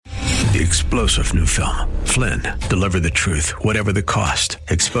The explosive new film, Flynn, deliver the truth, whatever the cost,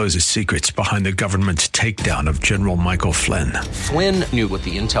 exposes secrets behind the government's takedown of General Michael Flynn. Flynn knew what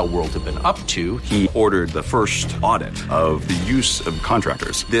the intel world had been up to. He ordered the first audit of the use of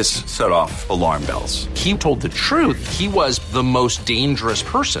contractors. This set off alarm bells. He told the truth. He was the most dangerous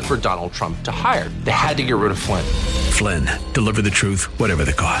person for Donald Trump to hire. They had to get rid of Flynn. Flynn, deliver the truth, whatever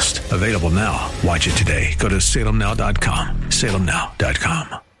the cost. Available now. Watch it today. Go to salemnow.com.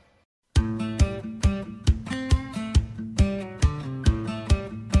 salemnow.com.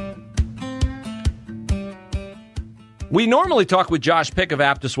 We normally talk with Josh Pick of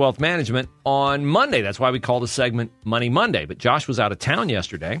Aptus Wealth Management on Monday. That's why we call the segment Money Monday. But Josh was out of town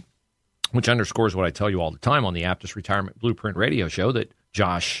yesterday, which underscores what I tell you all the time on the Aptus Retirement Blueprint radio show, that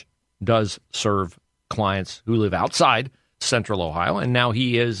Josh does serve clients who live outside Central Ohio. And now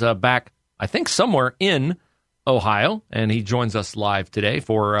he is back, I think, somewhere in Ohio. And he joins us live today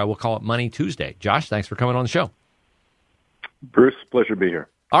for, we'll call it Money Tuesday. Josh, thanks for coming on the show. Bruce, pleasure to be here.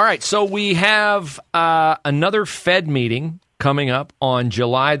 All right, so we have another Fed meeting coming up on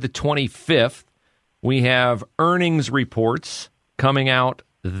July the 25th. We have earnings reports coming out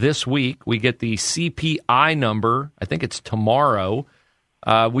this week. We get the CPI number. I think it's tomorrow.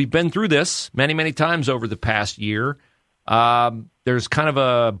 We've been through this many, many times over the past year. There's kind of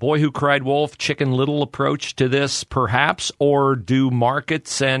a boy who cried wolf, chicken little approach to this, perhaps, or do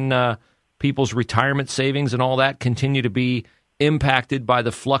markets and people's retirement savings and all that continue to be impacted by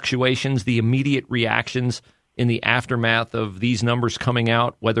the fluctuations, the immediate reactions in the aftermath of these numbers coming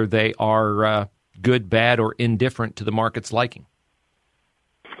out, whether they are good, bad, or indifferent to the market's liking?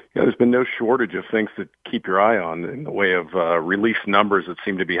 Yeah, there's been no shortage of things to keep your eye on in the way of release numbers that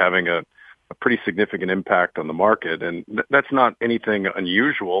seem to be having a pretty significant impact on the market. And that's not anything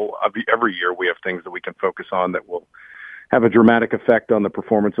unusual. Every year we have things that we can focus on that will have a dramatic effect on the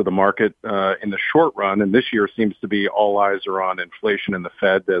performance of the market in the short run. And this year seems to be all eyes are on inflation and the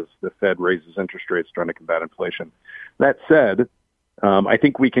Fed as the Fed raises interest rates trying to combat inflation. That said, I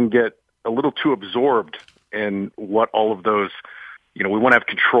think we can get a little too absorbed in what all of those, we want to have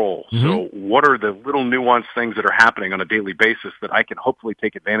control. Mm-hmm. So what are the little nuanced things that are happening on a daily basis that I can hopefully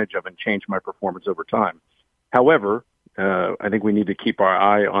take advantage of and change my performance over time? However, I think we need to keep our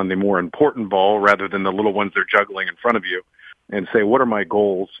eye on the more important ball rather than the little ones they're juggling in front of you, and say, what are my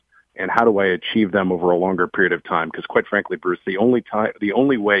goals and how do I achieve them over a longer period of time? Because quite frankly, Bruce, the only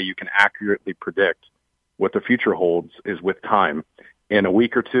way you can accurately predict what the future holds is with time. And a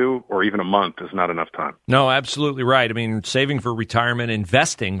week or two or even a month is not enough time. No, absolutely right. I mean, saving for retirement,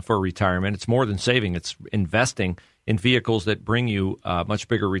 investing for retirement, it's more than saving. It's investing in vehicles that bring you much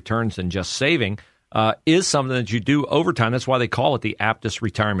bigger returns than just saving. Is something that you do over time. That's why they call it the Aptus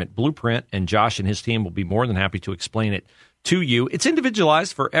Retirement Blueprint, and Josh and his team will be more than happy to explain it to you. It's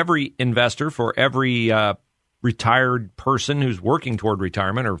individualized for every investor, for every retired person who's working toward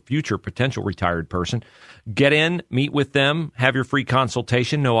retirement or future potential retired person. Get in, meet with them, have your free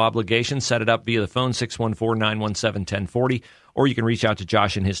consultation, no obligation. Set it up via the phone, 614-917-1040, or you can reach out to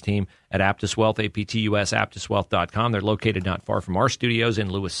Josh and his team at Aptus Wealth, APTUS, aptuswealth.com. They're located not far from our studios in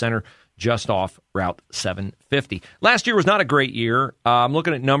Lewis Center, just off Route 750. Last year was not a great year. I'm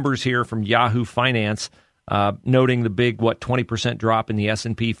looking at numbers here from Yahoo Finance, noting the big, 20% drop in the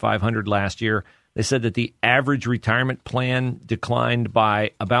S&P 500 last year. They said that the average retirement plan declined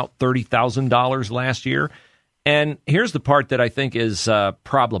by about $30,000 last year. And here's the part that I think is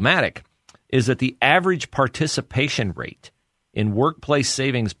problematic, is that the average participation rate in workplace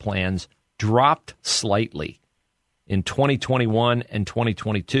savings plans dropped slightly in 2021 and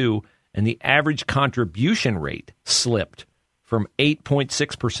 2022, and the average contribution rate slipped from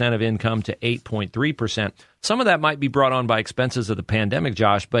 8.6% of income to 8.3%. Some of that might be brought on by expenses of the pandemic,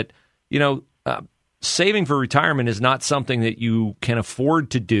 Josh, but, saving for retirement is not something that you can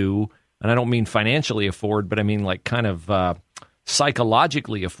afford to do, and I don't mean financially afford, but I mean like kind of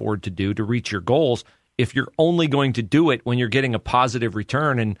psychologically afford to do to reach your goals if you're only going to do it when you're getting a positive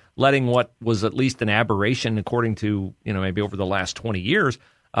return and letting what was at least an aberration according to, maybe over the last 20 years,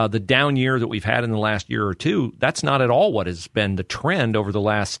 the down year that we've had in the last year or two, that's not at all what has been the trend over the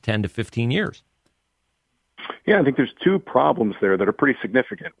last 10 to 15 years. Yeah, I think there's two problems there that are pretty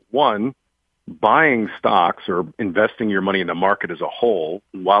significant. One, buying stocks or investing your money in the market as a whole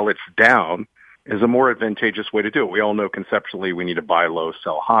while it's down is a more advantageous way to do it. We all know conceptually we need to buy low,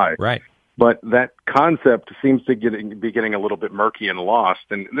 sell high. Right. But that concept seems to be getting a little bit murky and lost.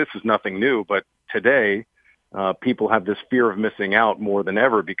 And this is nothing new, but today people have this fear of missing out more than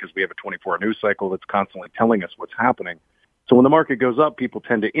ever because we have a 24-hour news cycle that's constantly telling us what's happening. So when the market goes up, people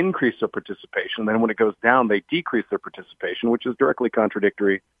tend to increase their participation. Then when it goes down, they decrease their participation, which is directly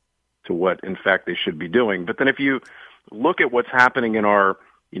contradictory to what, in fact, they should be doing. But then if you look at what's happening in our,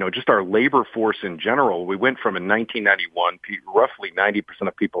 just our labor force in general, we went from in 1991, roughly 90%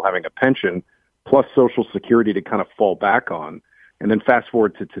 of people having a pension plus Social Security to kind of fall back on. And then fast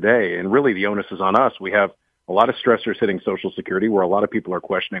forward to today, and really the onus is on us. We have a lot of stressors hitting Social Security where a lot of people are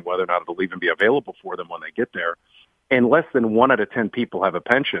questioning whether or not it'll even be available for them when they get there. And less than 1 out of 10 people have a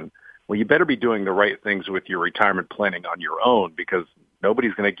pension. Well, you better be doing the right things with your retirement planning on your own, because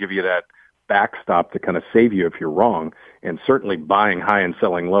nobody's going to give you that backstop to kind of save you if you're wrong. And certainly buying high and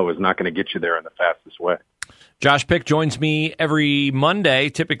selling low is not going to get you there in the fastest way. Josh Pick joins me every Monday,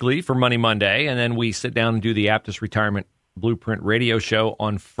 typically for Money Monday, and then we sit down and do the Aptus Retirement Blueprint radio show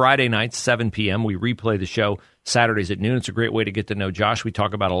on Friday nights, 7 p.m. We replay the show Saturdays at noon. It's a great way to get to know Josh. We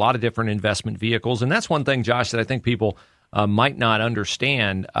talk about a lot of different investment vehicles, and that's one thing, Josh, that I think people might not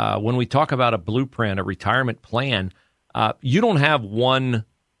understand. When we talk about a blueprint, a retirement plan, you don't have one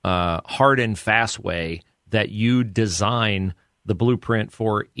hard and fast way that you design the blueprint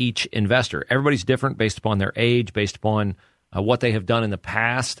for each investor. Everybody's different based upon their age, based upon what they have done in the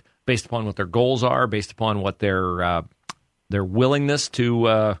past, based upon what their goals are, based upon what their willingness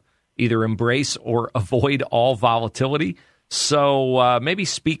to either embrace or avoid all volatility. So maybe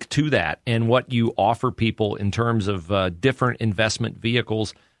speak to that and what you offer people in terms of different investment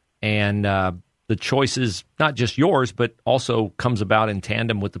vehicles and the choices, not just yours, but also comes about in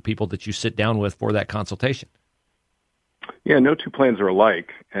tandem with the people that you sit down with for that consultation. Yeah, no two plans are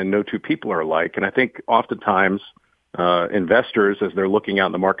alike, and no two people are alike. And I think oftentimes investors, as they're looking out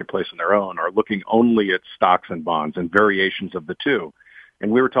in the marketplace on their own, are looking only at stocks and bonds and variations of the two.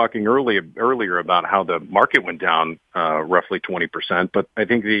 And we were talking earlier about how the market went down roughly 20%. But I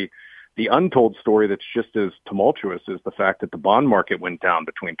think the untold story that's just as tumultuous is the fact that the bond market went down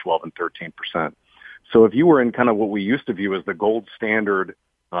between 12 and 13%. So if you were in kind of what we used to view as the gold standard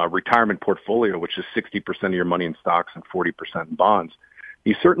retirement portfolio, which is 60% of your money in stocks and 40% in bonds,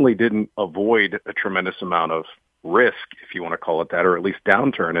 you certainly didn't avoid a tremendous amount of risk, if you want to call it that, or at least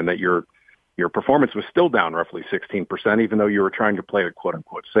downturn, and that your performance was still down roughly 16%, even though you were trying to play it quote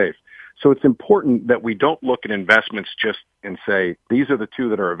unquote safe. So it's important that we don't look at investments just and say, these are the two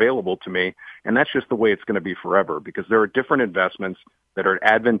that are available to me, and that's just the way it's going to be forever, because there are different investments that are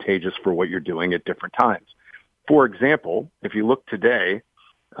advantageous for what you're doing at different times. For example, if you look today,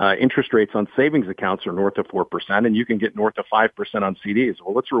 interest rates on savings accounts are north of 4%, and you can get north of 5% on CDs.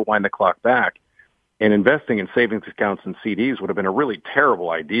 Well, let's rewind the clock back. And investing in savings accounts and CDs would have been a really terrible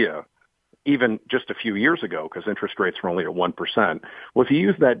idea even just a few years ago, because interest rates were only at 1%. Well, if you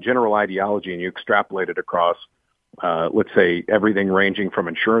use that general ideology and you extrapolate it across, let's say, everything ranging from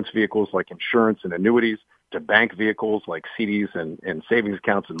insurance vehicles like insurance and annuities to bank vehicles like CDs and savings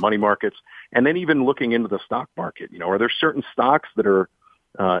accounts and money markets, and then even looking into the stock market, are there certain stocks that are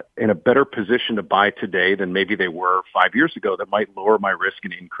in a better position to buy today than maybe they were 5 years ago that might lower my risk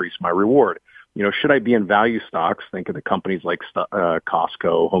and increase my reward? Should I be in value stocks? Think of the companies like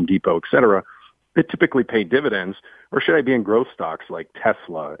Costco, Home Depot, et cetera, that typically pay dividends, or should I be in growth stocks like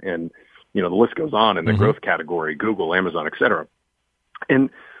Tesla and, the list goes on in the growth category, Google, Amazon, et cetera. And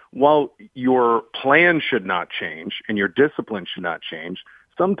while your plan should not change and your discipline should not change,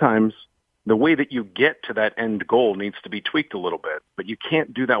 sometimes the way that you get to that end goal needs to be tweaked a little bit, but you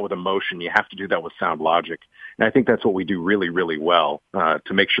can't do that with emotion. You have to do that with sound logic. And I think that's what we do really, really well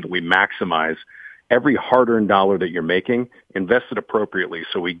to make sure that we maximize every hard-earned dollar that you're making, invest it appropriately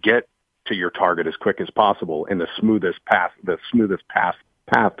so we get to your target as quick as possible in the smoothest path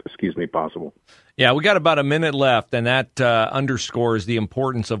possible. Yeah, we got about a minute left, and that underscores the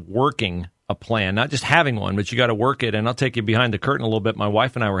importance of working a plan, not just having one, but you got to work it. And I'll take you behind the curtain a little bit. My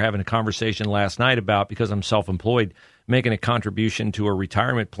wife and I were having a conversation last night about, because I'm self-employed, making a contribution to a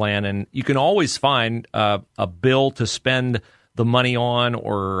retirement plan. And you can always find a bill to spend the money on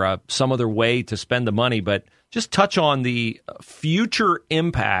or some other way to spend the money. But just touch on the future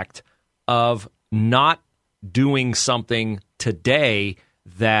impact of not doing something today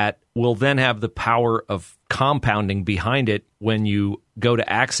that will then have the power of compounding behind it when you go to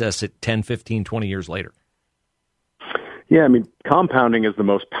access it 10, 15, 20 years later. Yeah, compounding is the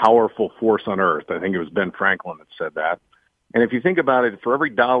most powerful force on earth. I think it was Ben Franklin that said that. And if you think about it, for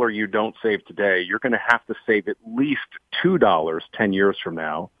every dollar you don't save today, you're going to have to save at least $2 10 years from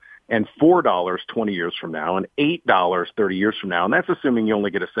now, and $4 20 years from now, and $8 30 years from now. And that's assuming you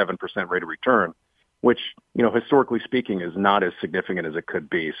only get a 7% rate of return, which, historically speaking, is not as significant as it could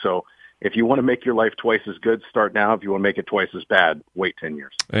be. So if you want to make your life twice as good, start now. If you want to make it twice as bad, wait 10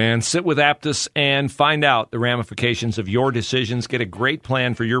 years. And sit with Aptus and find out the ramifications of your decisions. Get a great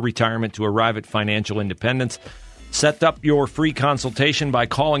plan for your retirement to arrive at financial independence. Set up your free consultation by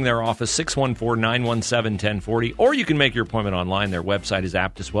calling their office, 614-917-1040, or you can make your appointment online. Their website is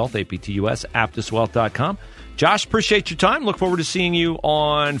Aptus Wealth, APTUS, aptuswealth.com. Josh, appreciate your time. Look forward to seeing you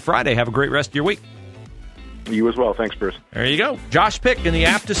on Friday. Have a great rest of your week. You as well. Thanks, Bruce. There you go. Josh Pick and the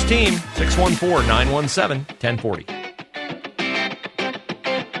Aptus team, 614-917-1040.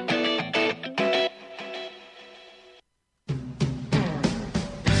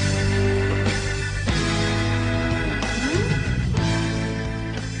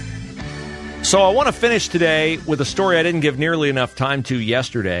 So I want to finish today with a story I didn't give nearly enough time to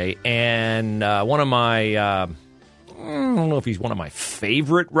yesterday, and one of my, I don't know if he's one of my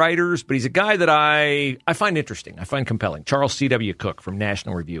favorite writers, but he's a guy that I find interesting, I find compelling. Charles C.W. Cook from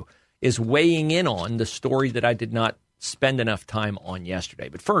National Review is weighing in on the story that I did not spend enough time on yesterday.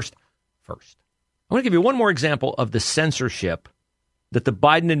 But first, I want to give you one more example of the censorship that the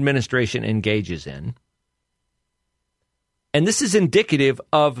Biden administration engages in. And this is indicative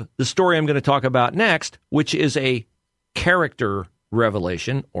of the story I'm going to talk about next, which is a character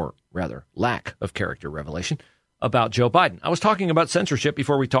revelation, or rather lack of character revelation, about Joe Biden. I was talking about censorship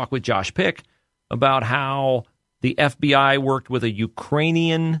before we talked with Josh Pick about how the FBI worked with a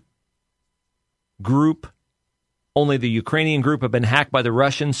Ukrainian group. Only the Ukrainian group had been hacked by the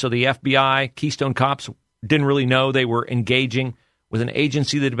Russians, so the FBI, Keystone Cops, didn't really know they were engaging with an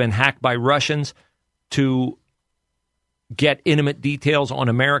agency that had been hacked by Russians to get intimate details on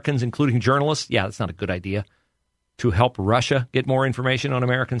Americans, including journalists. Yeah, that's not a good idea. To help Russia get more information on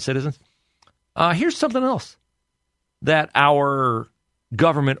American citizens. Here's something else that our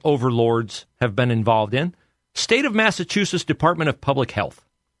government overlords have been involved in. State of Massachusetts Department of Public Health.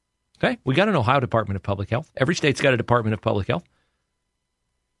 Okay, we got an Ohio Department of Public Health. Every state's got a Department of Public Health.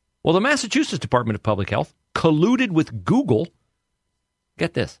 Well, the Massachusetts Department of Public Health colluded with Google,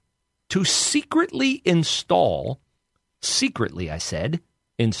 get this, to secretly install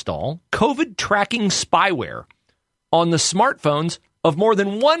COVID tracking spyware on the smartphones of more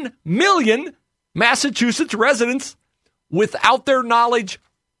than 1 million Massachusetts residents without their knowledge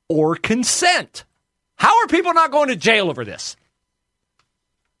or consent. How are people not going to jail over this?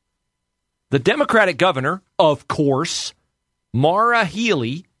 The Democratic governor, of course, Maura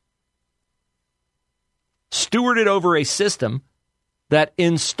Healey, stewarded over a system that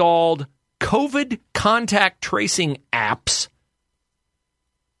installed COVID contact tracing apps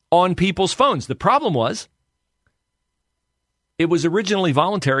on people's phones. The problem was it was originally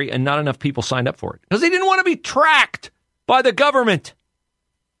voluntary and not enough people signed up for it because they didn't want to be tracked by the government.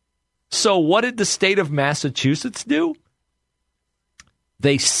 So what did the state of Massachusetts do?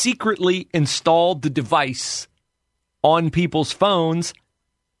 They secretly installed the device on people's phones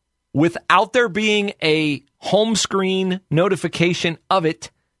without there being a home screen notification of it.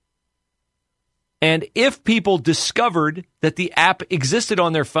 And if people discovered that the app existed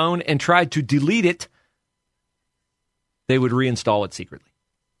on their phone and tried to delete it, they would reinstall it secretly.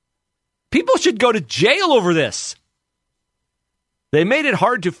 People should go to jail over this. They made it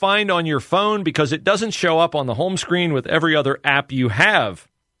hard to find on your phone because it doesn't show up on the home screen with every other app you have.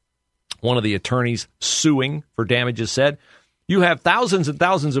 One of the attorneys suing for damages said, you have thousands and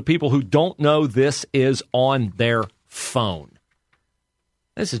thousands of people who don't know this is on their phone.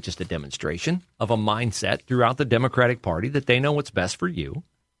 This is just a demonstration of a mindset throughout the Democratic Party that they know what's best for you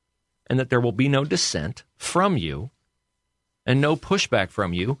and that there will be no dissent from you and no pushback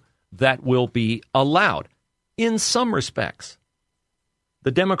from you that will be allowed. In some respects,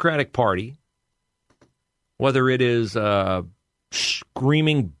 the Democratic Party, whether it is a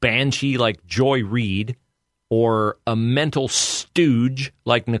screaming banshee like Joy Reid or a mental stooge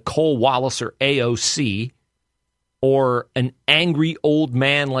like Nicole Wallace or AOC, or an angry old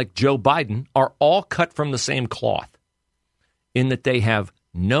man like Joe Biden, are all cut from the same cloth in that they have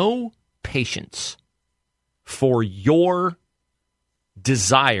no patience for your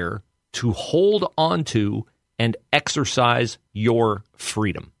desire to hold on to and exercise your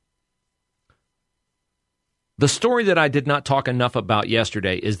freedom. The story that I did not talk enough about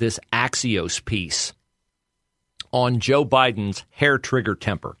yesterday is this Axios piece on Joe Biden's hair-trigger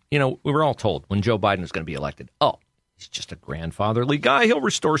temper. You know, we were all told when Joe Biden is going to be elected, oh, he's just a grandfatherly guy. He'll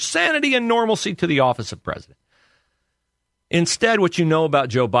restore sanity and normalcy to the office of president. Instead, what you know about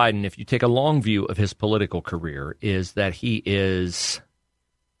Joe Biden, if you take a long view of his political career, is that he is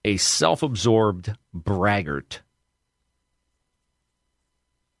a self-absorbed braggart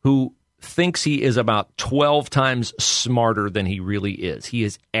who thinks he is about 12 times smarter than he really is. He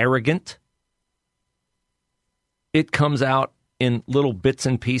is arrogant. It comes out in little bits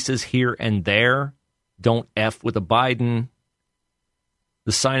and pieces here and there. Don't F with a Biden.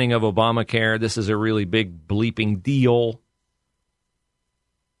 the signing of Obamacare. This is a really big bleeping deal.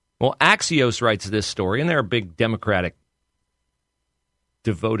 Well, Axios writes this story, and they're a big Democratic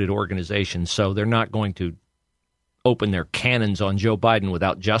devoted organization, so they're not going to open their cannons on Joe Biden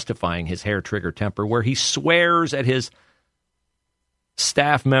without justifying his hair-trigger temper, where he swears at his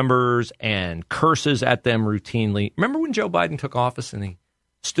staff members and curses at them routinely. Remember when Joe Biden took office and he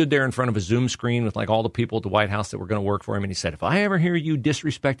stood there in front of a Zoom screen with like all the people at the White House that were going to work for him, and he said, if I ever hear you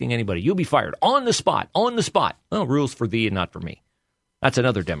disrespecting anybody, you'll be fired on the spot, on the spot. Well, rules for thee and not for me. That's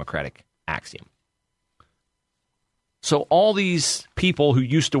another Democratic axiom. So all these people who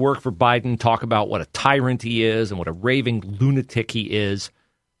used to work for Biden talk about what a tyrant he is and what a raving lunatic he is.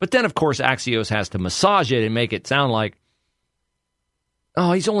 But then, of course, Axios has to massage it and make it sound like,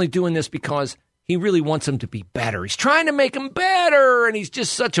 oh, he's only doing this because he really wants him to be better. He's trying to make him better, and he's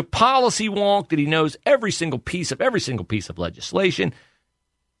just such a policy wonk that he knows every single piece of legislation.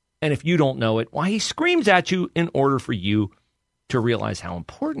 And if you don't know it, why, he screams at you in order for you to realize how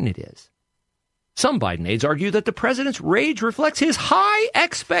important it is. Some Biden aides argue that the president's rage reflects his high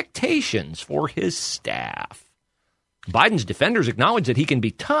expectations for his staff. Biden's defenders acknowledge that he can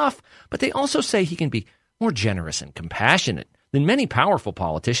be tough, but they also say he can be more generous and compassionate than many powerful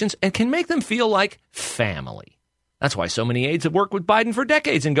politicians and can make them feel like family. That's why so many aides have worked with Biden for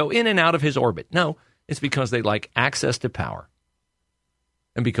decades and go in and out of his orbit. No, it's because they like access to power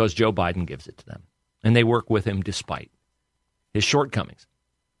and because Joe Biden gives it to them. And they work with him despite his shortcomings.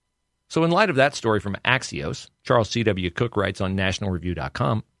 So in light of that story from Axios, Charles C.W. Cook writes on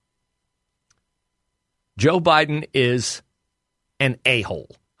nationalreview.com, Joe Biden is an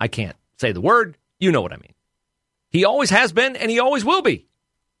a-hole. I can't say the word. You know what I mean. He always has been, and he always will be.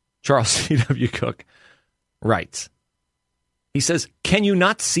 Charles C.W. Cook writes, he says, can you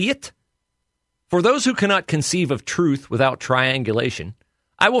not see it? For those who cannot conceive of truth without triangulation,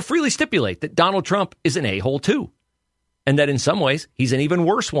 I will freely stipulate that Donald Trump is an a-hole too. And that in some ways, he's an even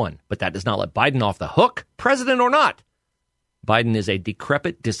worse one. But that does not let Biden off the hook, president or not. Biden is a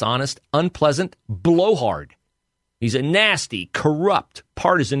decrepit, dishonest, unpleasant blowhard. He's a nasty, corrupt,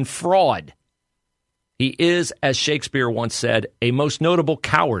 partisan fraud. He is, as Shakespeare once said, a most notable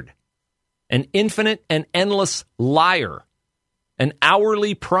coward, an infinite and endless liar, an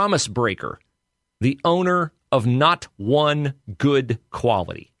hourly promise breaker, the owner of not one good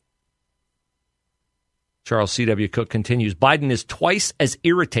quality. Charles C.W. Cook continues, Biden is twice as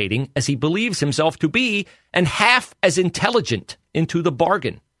irritating as he believes himself to be and half as intelligent into the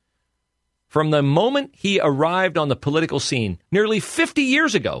bargain. From the moment he arrived on the political scene nearly 50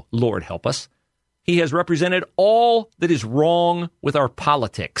 years ago, Lord help us, he has represented all that is wrong with our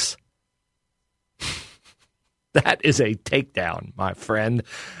politics. That is a takedown, my friend.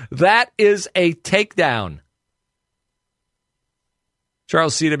 That is a takedown.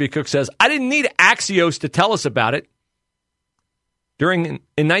 Charles C.W. Cook says, I didn't need Axios to tell us about it. In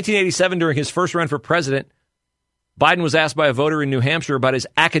 1987, during his first run for president, Biden was asked by a voter in New Hampshire about his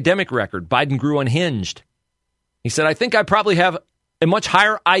academic record. Biden grew unhinged. He said, I think I probably have a much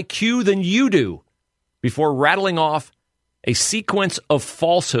higher IQ than you do, before rattling off a sequence of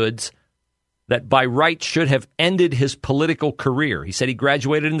falsehoods that by right should have ended his political career. He said he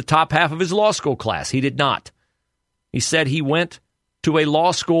graduated in the top half of his law school class. He did not. He said he went to a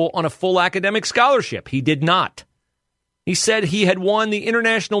law school on a full academic scholarship. He did not. He said he had won the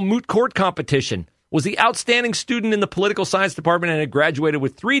international moot court competition, was the outstanding student in the political science department, and had graduated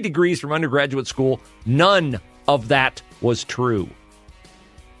with 3 degrees from undergraduate school. None of that was true.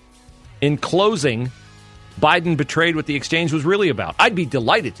 In closing, Biden betrayed what the exchange was really about. I'd be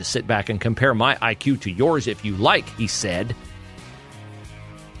delighted to sit back and compare my IQ to yours if you like, he said.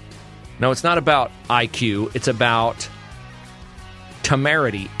 No, it's not about IQ. It's about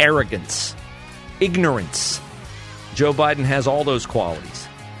temerity, arrogance, ignorance. Joe Biden has all those qualities.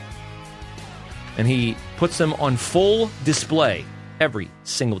 And he puts them on full display every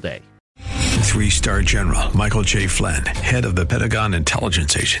single day. 3-star General Michael J. Flynn, head of the Pentagon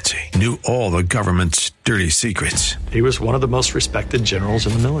Intelligence Agency, knew all the government's dirty secrets. He was one of the most respected generals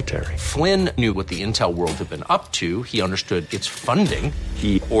in the military. Flynn knew what the intel world had been up to. He understood its funding.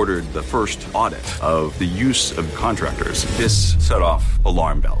 He ordered the first audit of the use of contractors. This set off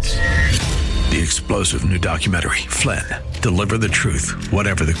alarm bells. The explosive new documentary, Flynn, Deliver the Truth,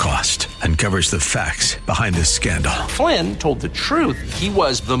 Whatever the Cost, uncovers the facts behind this scandal. Flynn told the truth. He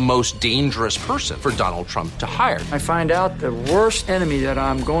was the most dangerous person for Donald Trump to hire. I find out the worst enemy that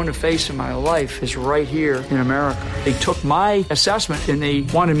I'm going to face in my life is right here in America. They took my assessment and they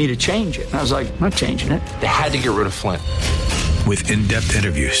wanted me to change it. And I was like, I'm not changing it. They had to get rid of Flynn. With in-depth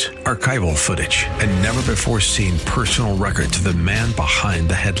interviews, archival footage, and never-before-seen personal records of the man behind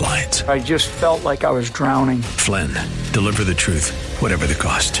the headlines. I just felt like I was drowning. Flynn, deliver the truth, whatever the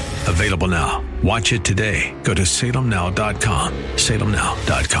cost. Available now. Watch it today. Go to salemnow.com.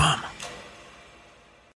 salemnow.com.